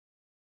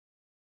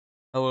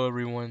Hello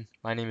everyone,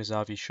 my name is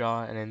Avi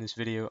Shah, and in this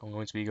video I'm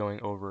going to be going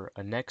over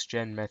a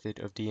next-gen method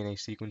of DNA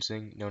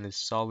sequencing known as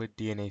solid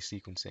DNA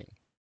sequencing.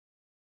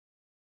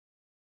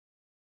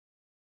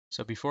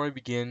 So before I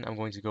begin, I'm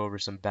going to go over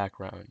some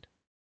background.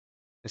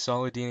 The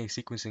solid DNA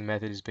sequencing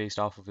method is based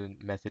off of a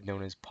method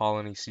known as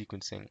Polymerase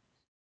sequencing,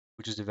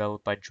 which was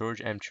developed by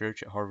George M.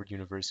 Church at Harvard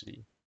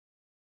University.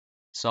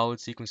 Solid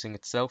sequencing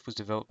itself was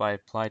developed by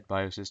Applied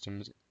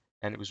Biosystems,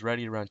 and it was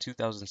ready around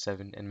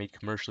 2007 and made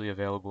commercially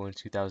available in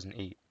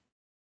 2008.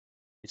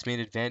 Its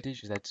main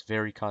advantage is that it's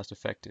very cost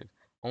effective,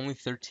 only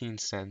 13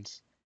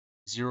 cents,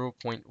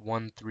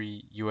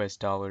 0.13 US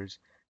dollars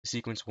to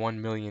sequence 1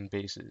 million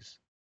bases.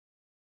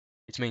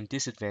 Its main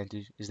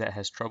disadvantage is that it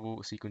has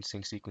trouble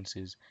sequencing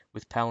sequences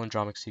with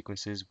palindromic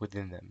sequences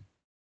within them.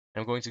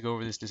 And I'm going to go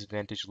over this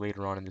disadvantage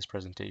later on in this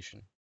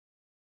presentation.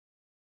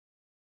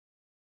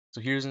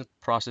 So here's a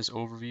process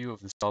overview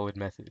of the solid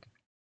method.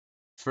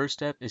 The first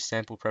step is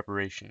sample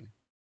preparation.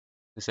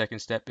 The second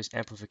step is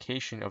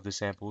amplification of the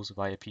samples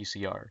via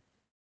PCR.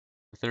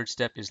 The third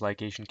step is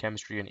ligation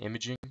chemistry and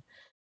imaging,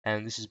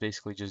 and this is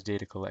basically just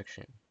data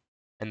collection.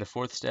 And the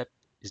fourth step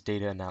is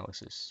data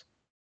analysis.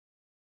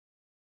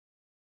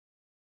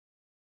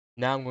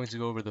 Now I'm going to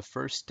go over the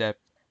first step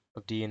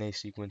of DNA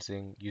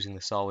sequencing using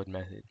the SOLiD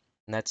method,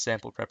 and that's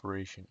sample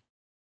preparation.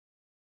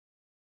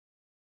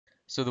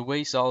 So the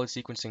way SOLiD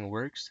sequencing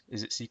works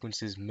is it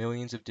sequences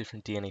millions of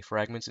different DNA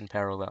fragments in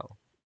parallel.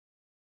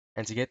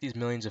 And to get these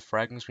millions of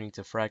fragments, we need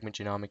to fragment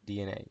genomic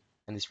DNA,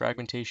 and this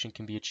fragmentation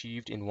can be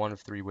achieved in one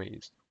of three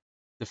ways.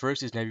 The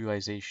first is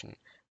nebulization,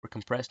 where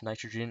compressed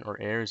nitrogen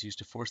or air is used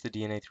to force the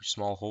DNA through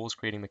small holes,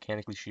 creating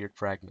mechanically sheared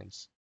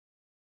fragments.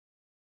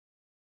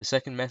 The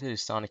second method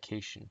is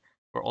sonication,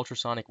 where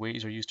ultrasonic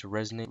waves are used to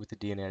resonate with the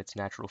DNA at its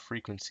natural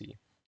frequency,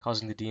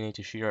 causing the DNA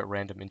to shear at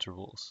random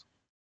intervals.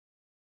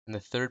 And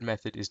the third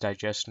method is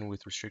digestion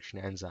with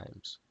restriction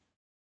enzymes.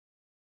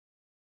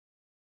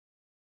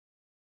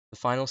 The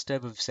final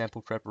step of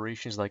sample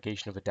preparation is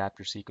ligation of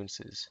adapter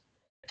sequences.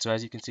 And so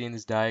as you can see in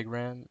this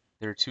diagram,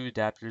 there are two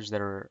adapters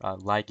that are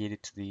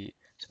ligated to the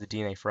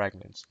DNA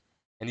fragments.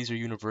 And these are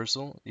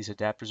universal. These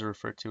adapters are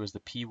referred to as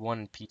the P1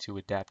 and P2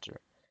 adapter.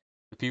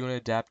 The P1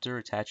 adapter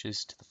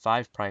attaches to the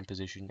 5'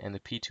 position, and the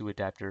P2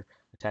 adapter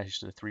attaches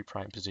to the 3'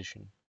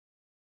 position.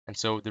 And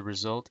so the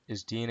result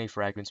is DNA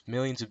fragments,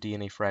 millions of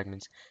DNA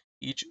fragments,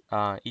 each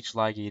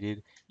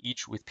ligated,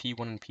 each with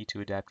P1 and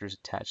P2 adapters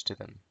attached to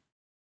them.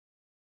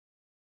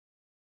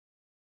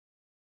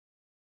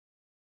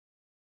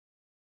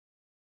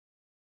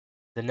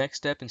 The next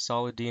step in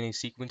solid DNA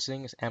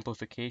sequencing is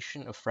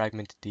amplification of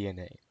fragmented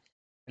DNA,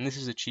 and this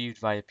is achieved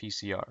via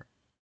PCR.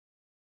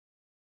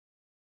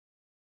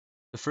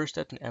 The first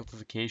step in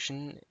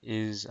amplification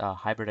is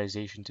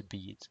hybridization to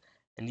beads.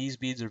 And these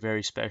beads are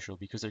very special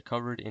because they're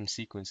covered in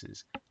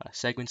sequences,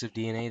 segments of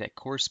DNA that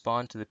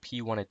correspond to the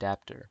P1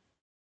 adapter.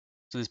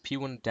 So this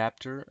P1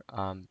 adapter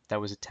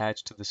that was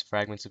attached to this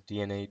fragments of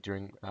DNA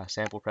during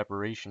sample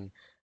preparation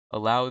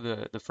allow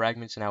the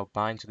fragments to now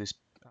bind to this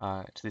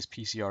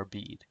PCR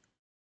bead.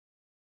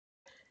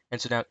 And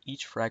so now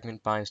each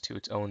fragment binds to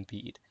its own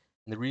bead.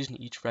 And the reason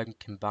each fragment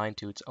can bind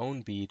to its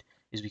own bead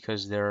is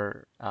because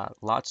there are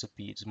lots of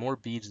beads, more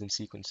beads than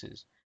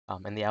sequences,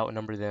 and they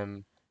outnumber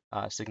them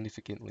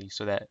significantly,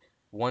 so that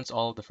once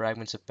all of the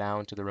fragments have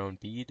bound to their own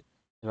bead,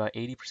 about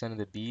 80% of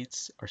the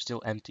beads are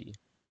still empty.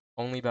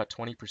 Only about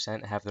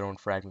 20% have their own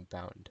fragment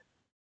bound.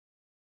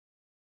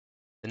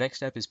 The next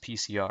step is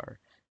PCR.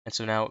 And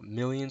so now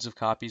millions of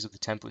copies of the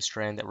template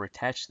strand that were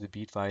attached to the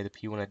bead via the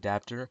P1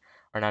 adapter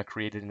are now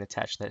created and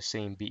attached to that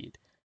same bead.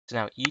 So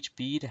now each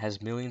bead has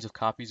millions of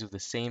copies of the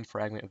same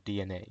fragment of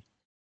DNA.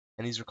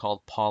 And these are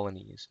called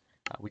polymorphisms,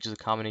 which is a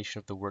combination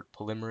of the word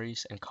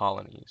polymerase and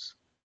colonies.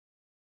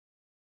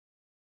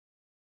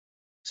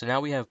 So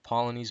now we have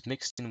polymorphisms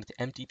mixed in with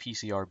empty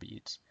PCR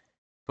beads.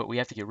 But we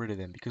have to get rid of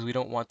them because we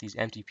don't want these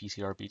empty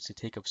PCR beads to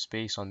take up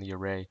space on the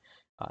array,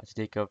 to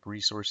take up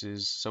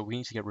resources, so we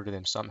need to get rid of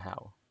them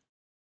somehow.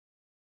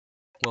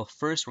 Well,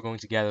 first we're going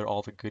to gather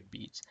all the good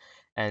beads,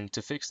 and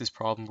to fix this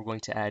problem we're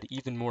going to add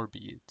even more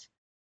beads.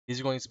 These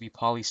are going to be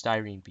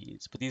polystyrene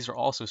beads, but these are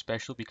also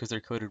special because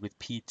they're coated with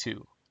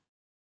P2.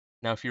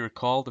 Now if you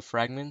recall, the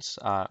fragments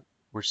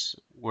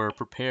were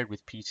prepared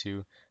with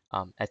P2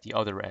 at the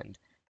other end,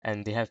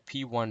 and they have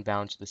P1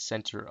 bound to the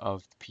center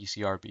of the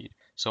PCR bead.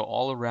 So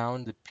all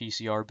around the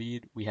PCR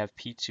bead we have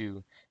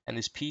P2, and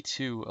this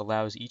P2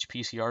 allows each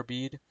PCR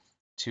bead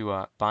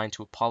to bind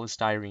to a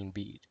polystyrene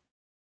bead.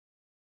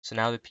 So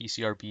now the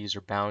PCR beads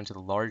are bound to the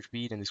large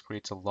bead, and this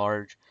creates a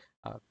large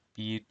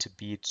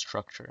bead-to-bead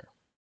structure.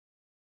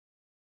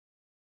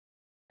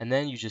 And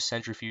then you just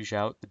centrifuge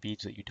out the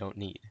beads that you don't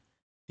need,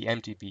 the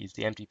empty beads,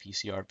 the empty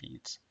PCR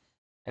beads.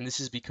 And this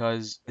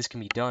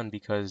can be done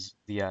because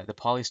the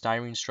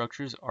polystyrene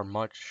structures are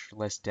much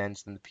less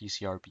dense than the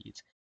PCR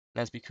beads.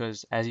 And that's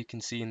because, as you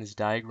can see in this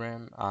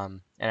diagram,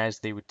 and as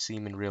they would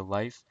seem in real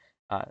life,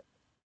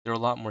 they're a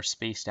lot more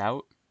spaced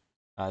out.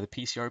 The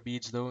PCR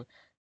beads, though,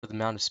 for the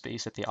amount of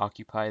space that they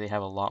occupy, they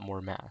have a lot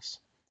more mass.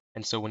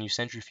 And so when you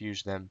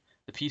centrifuge them,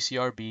 The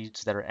PCR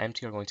beads that are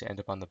empty are going to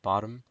end up on the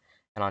bottom,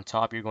 and on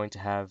top you're going to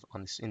have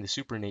in the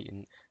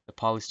supernatant the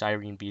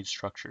polystyrene bead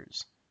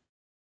structures.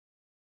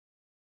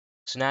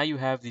 So now you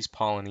have these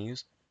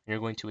polonies, and you're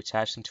going to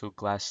attach them to a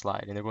glass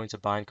slide, and they're going to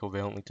bind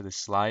covalently to this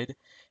slide,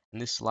 and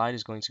this slide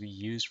is going to be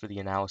used for the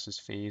analysis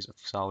phase of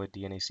solid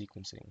DNA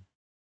sequencing.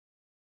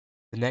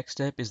 The next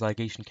step is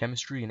ligation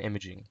chemistry and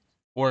imaging,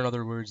 or in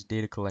other words,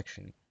 data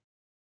collection.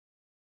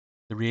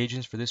 The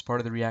reagents for this part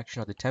of the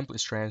reaction are the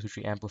template strands which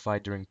we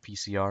amplified during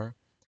PCR,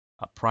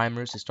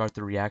 primers to start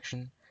the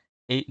reaction,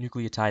 8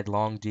 nucleotide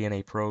long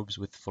DNA probes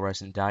with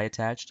fluorescent dye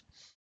attached,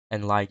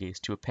 and ligase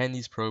to append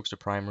these probes to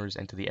primers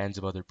and to the ends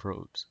of other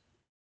probes.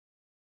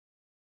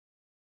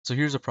 So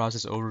here's a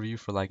process overview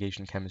for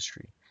ligation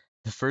chemistry.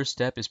 The first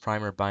step is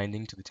primer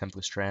binding to the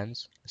template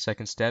strands. The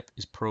second step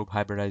is probe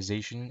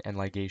hybridization and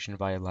ligation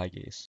via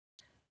ligase.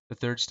 The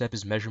third step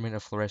is measurement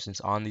of fluorescence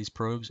on these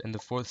probes, and the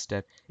fourth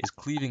step is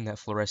cleaving that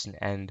fluorescent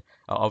end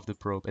of the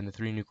probe and the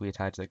 3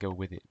 nucleotides that go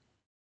with it.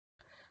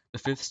 The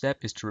fifth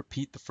step is to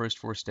repeat the first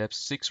 4 steps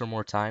 6 or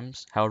more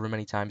times, however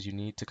many times you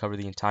need to cover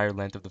the entire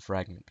length of the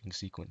fragment being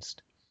sequenced.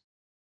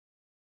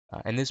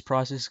 And this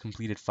process is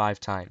completed 5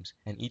 times,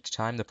 and each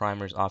time the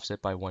primer is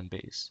offset by 1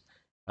 base.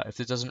 If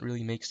this doesn't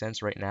really make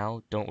sense right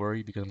now, don't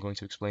worry because I'm going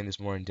to explain this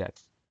more in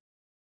depth.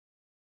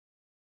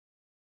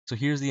 So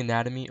here's the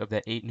anatomy of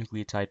that 8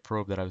 nucleotide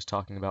probe that I was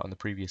talking about on the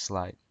previous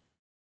slide.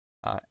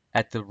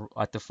 At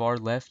the far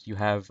left, you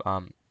have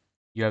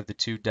the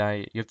two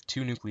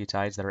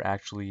nucleotides that are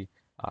actually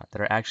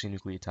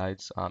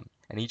nucleotides,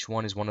 and each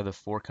one is one of the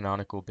 4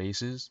 canonical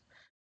bases.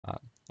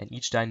 And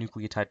each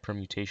dinucleotide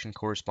permutation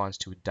corresponds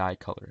to a dye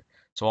color.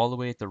 So all the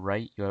way at the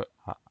right,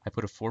 I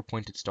put a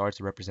 4-pointed star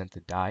to represent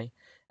the dye,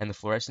 and the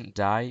fluorescent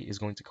dye is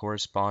going to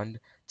correspond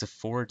to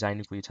 4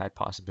 dinucleotide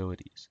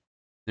possibilities.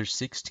 There's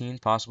 16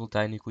 possible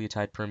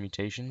dinucleotide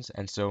permutations,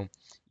 and so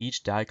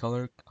each dye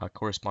color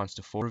corresponds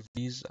to 4 of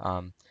these,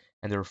 and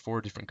there are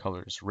 4 different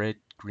colors: red,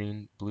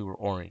 green, blue, or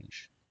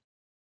orange.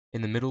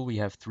 In the middle, we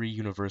have 3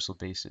 universal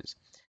bases,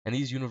 and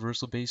these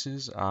universal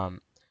bases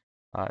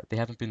they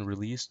haven't been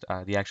released,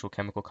 the actual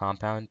chemical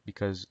compound,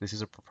 because this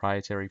is a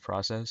proprietary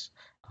process,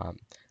 um,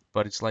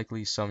 but it's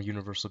likely some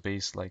universal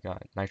base like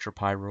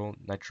nitropyrrole,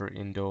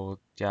 nitroindole,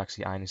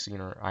 deoxyinosine,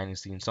 or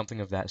inosine, something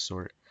of that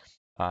sort.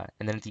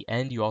 And then at the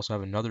end, you also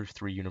have another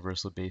 3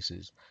 universal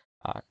bases,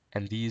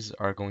 and these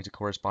are going to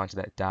correspond to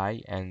that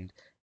dye, and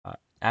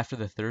after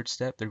the third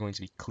step, they're going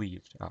to be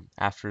cleaved.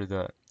 After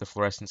the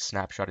fluorescence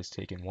snapshot is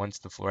taken, once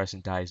the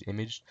fluorescent dye is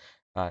imaged,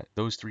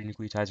 those 3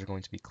 nucleotides are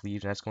going to be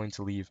cleaved, and that's going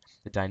to leave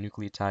the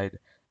dinucleotide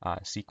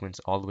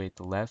sequence all the way at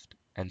the left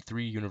and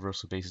 3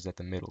 universal bases at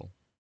the middle.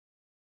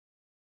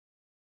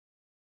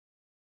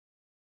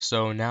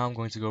 So now I'm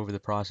going to go over the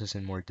process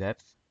in more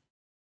depth.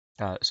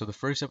 So the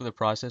first step of the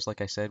process,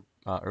 like I said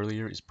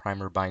earlier, is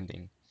primer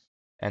binding.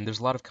 And there's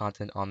a lot of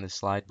content on this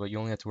slide, but you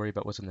only have to worry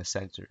about what's in the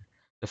center.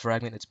 The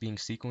fragment that's being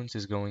sequenced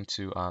is going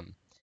to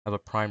have a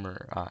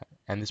primer,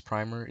 and this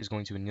primer is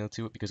going to anneal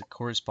to it because it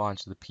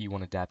corresponds to the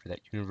P1 adapter,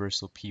 that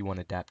universal P1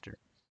 adapter.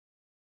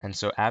 And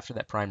so after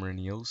that primer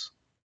anneals,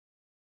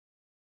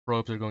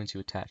 probes are going to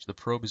attach. The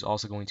probe is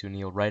also going to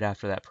anneal right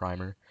after that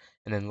primer,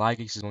 and then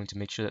ligase is going to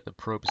make sure that the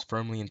probe is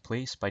firmly in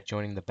place by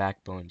joining the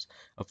backbones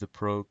of the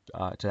probe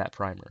to that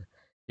primer.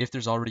 If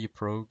there's already a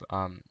probe,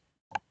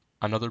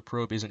 another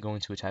probe isn't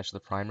going to attach to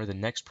the primer. The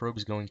next probe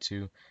is going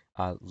to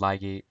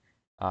ligate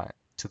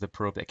to the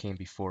probe that came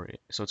before it.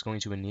 So it's going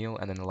to anneal,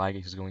 and then the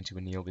ligase is going to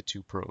anneal the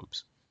 2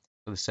 probes.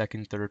 So the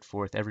second, third,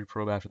 fourth, every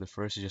probe after the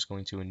first is just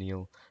going to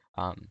anneal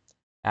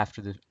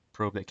after the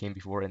probe that came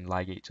before it and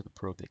ligate to the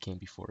probe that came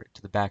before it,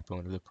 to the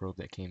backbone of the probe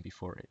that came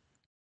before it.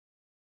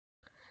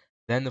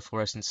 Then the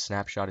fluorescence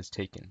snapshot is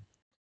taken.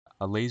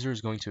 A laser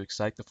is going to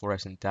excite the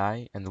fluorescent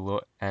dye, and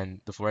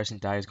the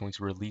fluorescent dye is going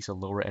to release a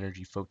lower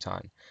energy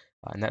photon.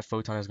 And that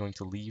photon is going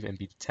to leave and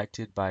be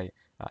detected by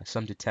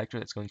some detector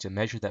that's going to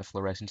measure that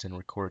fluorescence and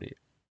record it.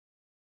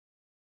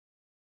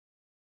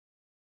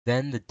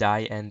 Then the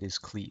dye end is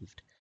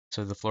cleaved.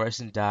 So the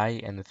fluorescent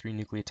dye and the 3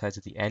 nucleotides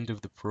at the end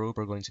of the probe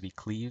are going to be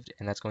cleaved,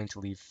 and that's going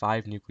to leave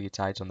 5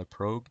 nucleotides on the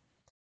probe.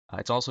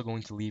 It's also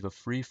going to leave a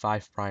free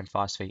 5'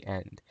 phosphate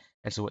end.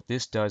 And so what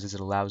this does is it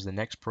allows the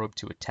next probe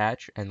to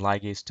attach and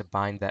ligase to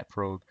bind that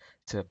probe,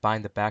 to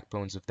bind the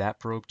backbones of that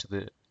probe to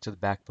the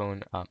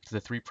backbone, to the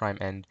 3'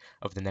 end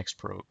of the next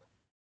probe.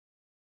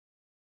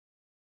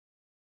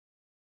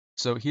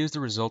 So here's the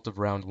result of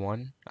round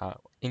 1,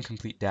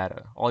 incomplete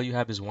data. All you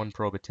have is 1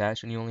 probe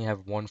attached, and you only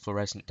have 1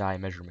 fluorescent dye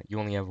measurement. You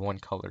only have 1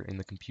 color in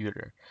the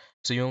computer.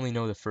 So you only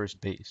know the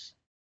first base.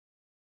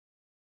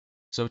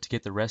 So to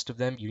get the rest of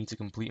them, you need to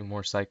complete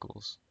more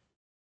cycles.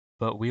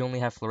 But we only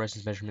have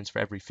fluorescence measurements for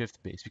every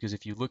 5th base, because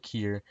if you look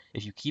here,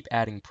 if you keep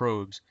adding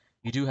probes,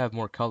 you do have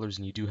more colors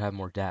and you do have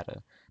more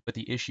data. But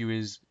the issue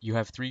is you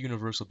have 3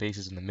 universal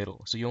bases in the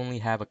middle, so you only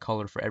have a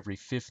color for every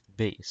 5th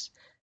base.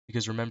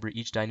 Because remember,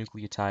 each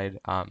dinucleotide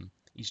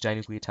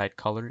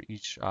color,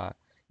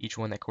 each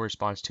one that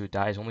corresponds to a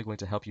dye is only going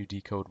to help you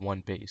decode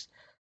 1 base.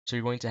 So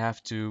you're going to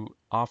have to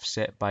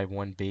offset by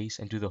one base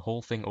and do the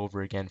whole thing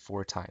over again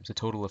 4 times, a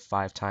total of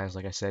 5 times,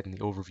 like I said in the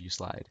overview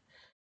slide.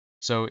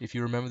 So if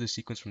you remember the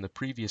sequence from the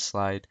previous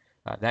slide,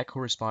 that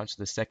corresponds to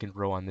the second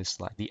row on this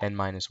slide, the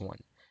n-1.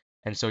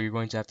 And so you're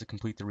going to have to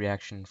complete the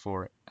reaction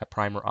for a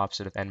primer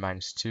offset of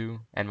n-2,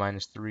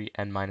 n-3,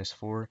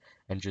 n-4,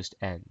 and just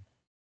n.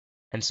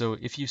 And so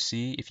if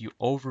you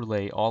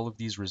overlay all of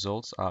these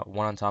results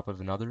one on top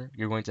of another,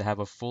 you're going to have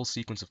a full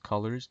sequence of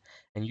colors.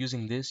 And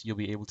using this, you'll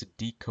be able to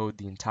decode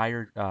the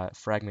entire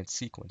fragment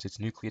sequence, its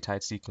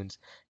nucleotide sequence,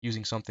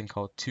 using something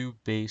called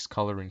two-base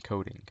color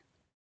encoding.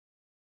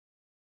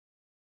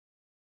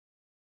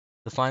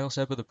 The final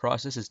step of the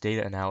process is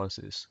data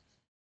analysis.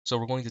 So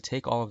we're going to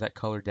take all of that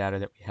color data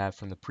that we have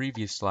from the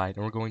previous slide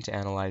and we're going to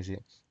analyze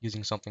it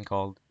using something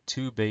called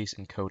two-base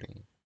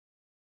encoding.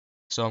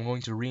 So I'm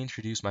going to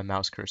reintroduce my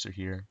mouse cursor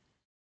here.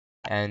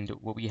 And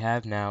what we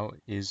have now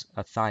is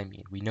a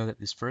thymine. We know that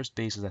this first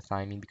base is a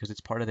thymine because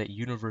it's part of that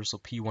universal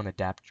P1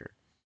 adapter.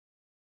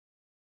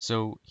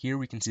 So here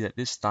we can see that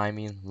this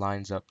thymine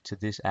lines up to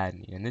this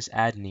adenine. And this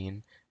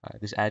adenine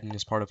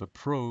is part of a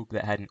probe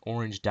that had an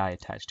orange dye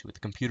attached to it. The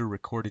computer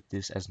recorded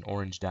this as an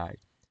orange dye.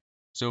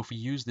 So if we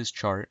use this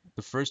chart,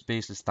 the first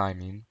base is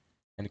thymine,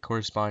 and it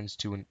corresponds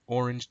to an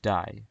orange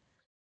dye.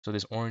 So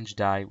this orange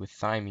dye with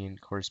thymine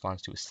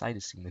corresponds to a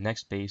cytosine. The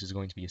next base is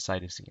going to be a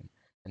cytosine.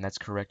 And that's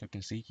correct. We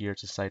can see here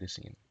it's a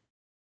cytosine.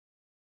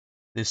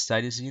 This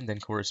cytosine then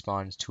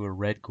corresponds to a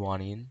red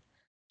guanine.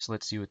 So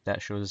let's see what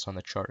that shows us on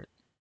the chart.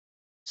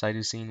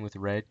 Cytosine with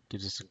red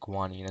gives us a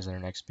guanine as our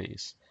next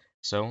base.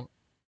 So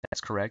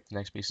that's correct. The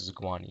next base is a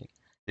guanine.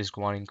 This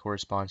guanine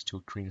corresponds to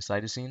a green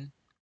cytosine.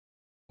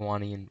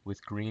 Guanine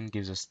with green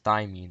gives us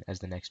thymine as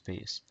the next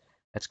base.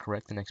 That's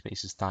correct. The next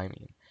base is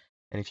thymine.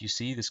 And if you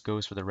see, this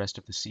goes for the rest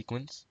of the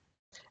sequence.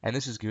 And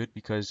this is good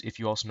because if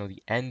you also know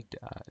the end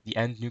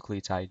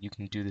nucleotide, you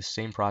can do the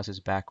same process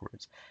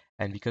backwards.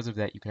 And because of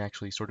that, you can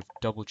actually sort of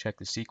double check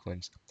the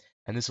sequence.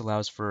 And this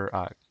allows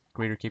for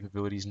greater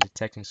capabilities in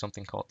detecting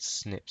something called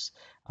SNPs,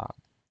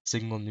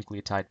 signal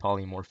nucleotide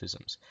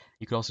polymorphisms.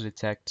 You can also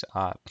detect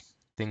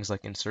things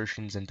like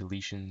insertions and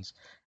deletions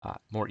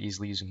more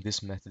easily using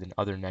this method than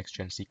other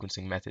next-gen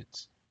sequencing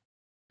methods.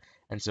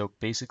 And so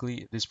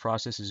basically, this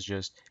process is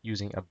just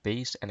using a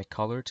base and a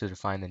color to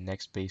define the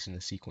next base in the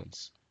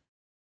sequence.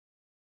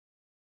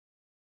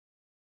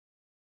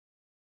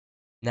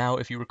 Now,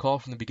 if you recall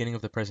from the beginning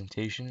of the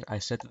presentation, I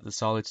said that the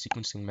SOLiD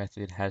sequencing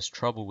method has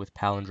trouble with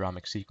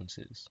palindromic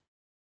sequences.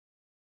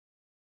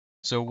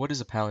 So what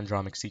is a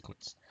palindromic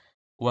sequence?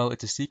 Well,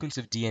 it's a sequence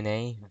of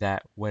DNA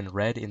that, when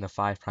read in the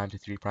 5' to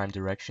 3'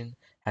 direction,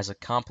 has a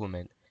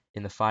complement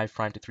in the 5'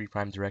 to 3'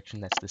 direction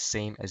that's the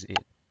same as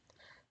it.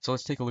 So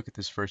let's take a look at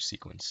this first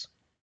sequence.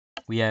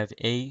 We have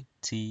A,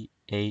 T,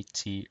 A,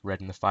 T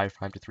read in the 5'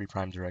 to 3'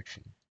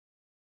 direction.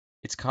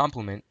 Its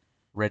complement,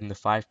 read in the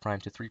 5'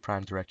 to 3'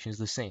 direction, is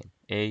the same,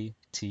 A,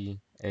 T,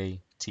 A,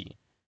 T.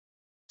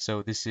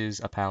 So this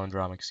is a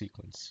palindromic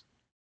sequence.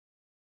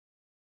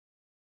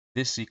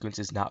 This sequence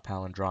is not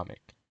palindromic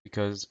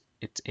because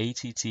it's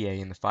ATTA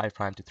in the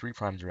 5' to 3'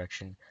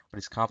 direction, but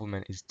its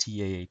complement is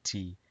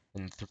TAAT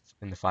in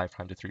the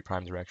 5' to 3'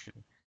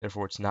 direction.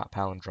 Therefore, it's not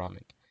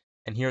palindromic.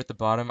 And here at the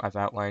bottom, I've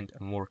outlined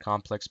a more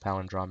complex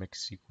palindromic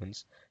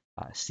sequence,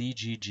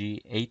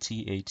 CGG,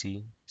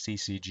 ATAT,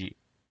 CCG.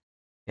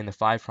 In the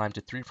 5' to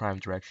 3'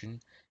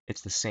 direction,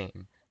 it's the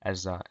same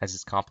as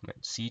its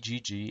complement,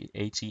 CGG,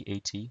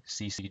 ATAT,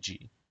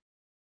 CCG.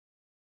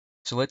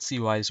 So let's see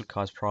why this would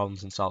cause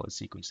problems in SOLiD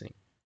sequencing.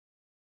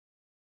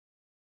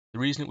 The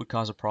reason it would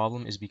cause a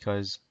problem is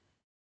because,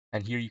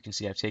 and here you can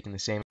see I've taken the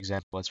same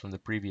example as from the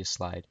previous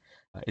slide,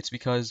 it's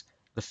because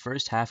the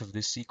first half of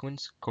this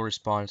sequence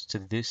corresponds to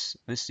this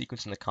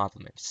sequence in the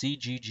complement.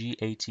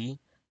 CGGAT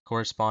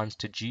corresponds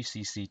to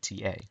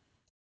GCCTA.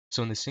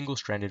 So in the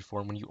single-stranded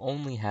form, when you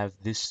only have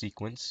this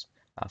sequence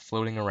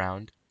floating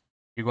around,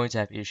 you're going to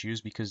have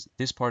issues because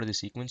this part of the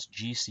sequence,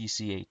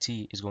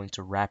 GCCAT, is going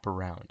to wrap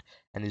around.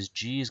 And this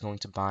G is going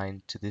to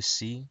bind to this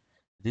C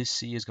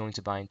is going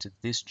to bind to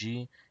this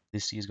G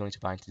C is going to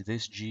bind to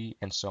this G,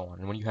 and so on.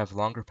 And when you have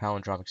longer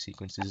palindromic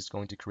sequences, it's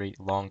going to create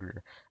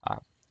longer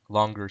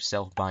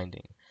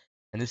self-binding.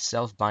 And this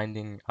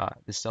self-binding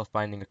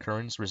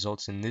occurrence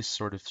results in this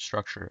sort of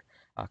structure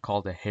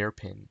called a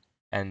hairpin.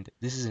 And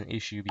this is an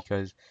issue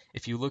because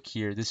if you look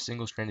here, this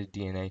single-stranded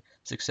DNA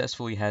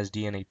successfully has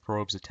DNA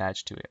probes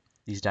attached to it.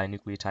 These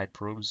dinucleotide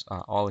probes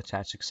all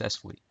attach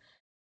successfully.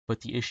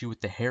 But the issue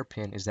with the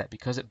hairpin is that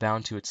because it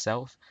bound to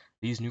itself,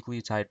 these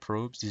dinucleotide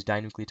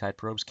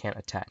probes can't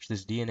attach.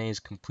 This DNA is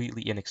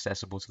completely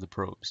inaccessible to the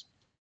probes.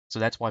 So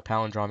that's why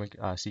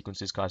palindromic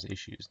sequences cause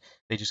issues.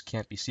 They just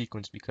can't be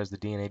sequenced because the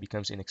DNA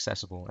becomes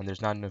inaccessible and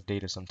there's not enough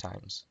data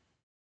sometimes.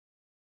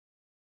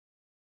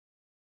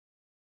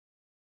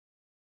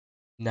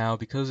 Now,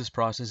 because this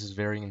process is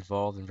very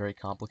involved and very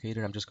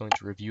complicated, I'm just going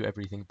to review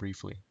everything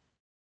briefly.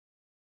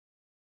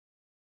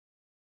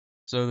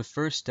 So the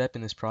first step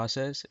in this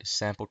process is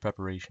sample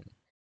preparation.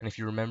 And if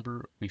you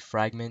remember, we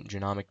fragment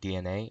genomic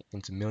DNA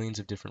into millions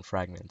of different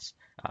fragments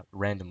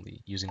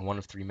randomly using one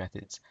of three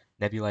methods: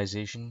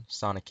 nebulization,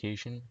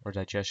 sonication, or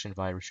digestion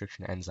via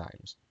restriction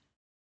enzymes.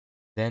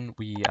 Then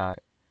we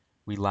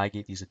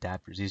ligate these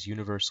adapters, these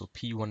universal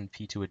P1 and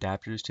P2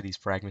 adapters to these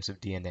fragments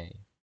of DNA.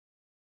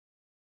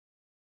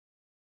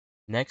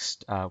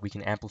 Next, we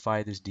can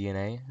amplify this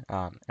DNA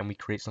and we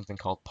create something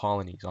called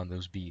polinies on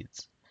those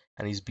beads.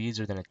 And these beads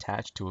are then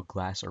attached to a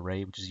glass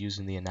array, which is used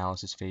in the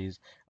analysis phase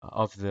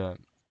of the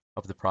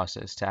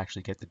process to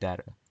actually get the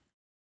data.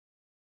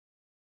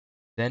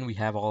 Then we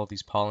have all of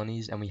these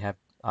polinies and we have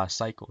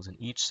cycles. In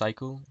each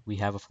cycle, we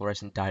have a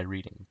fluorescent dye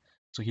reading.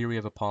 So here we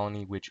have a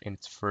polyny which in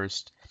its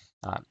first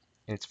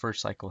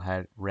cycle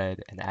had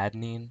red and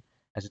adenine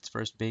as its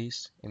first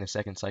base. In the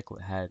second cycle,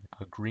 it had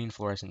a green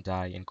fluorescent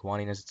dye and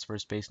guanine as its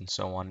first base, and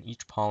so on.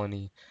 Each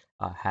polyny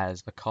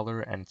has a color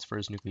and its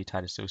first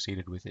nucleotide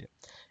associated with it.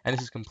 And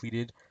this is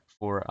completed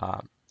for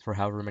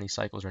however many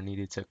cycles are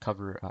needed to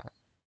cover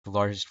the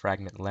largest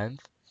fragment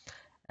length.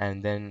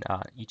 And then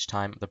each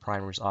time the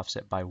primer is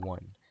offset by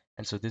 1.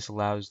 And so this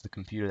allows the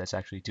computer that's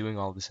actually doing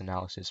all this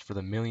analysis for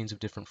the millions of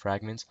different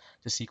fragments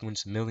to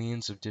sequence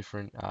millions of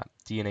different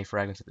DNA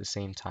fragments at the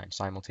same time,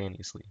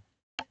 simultaneously.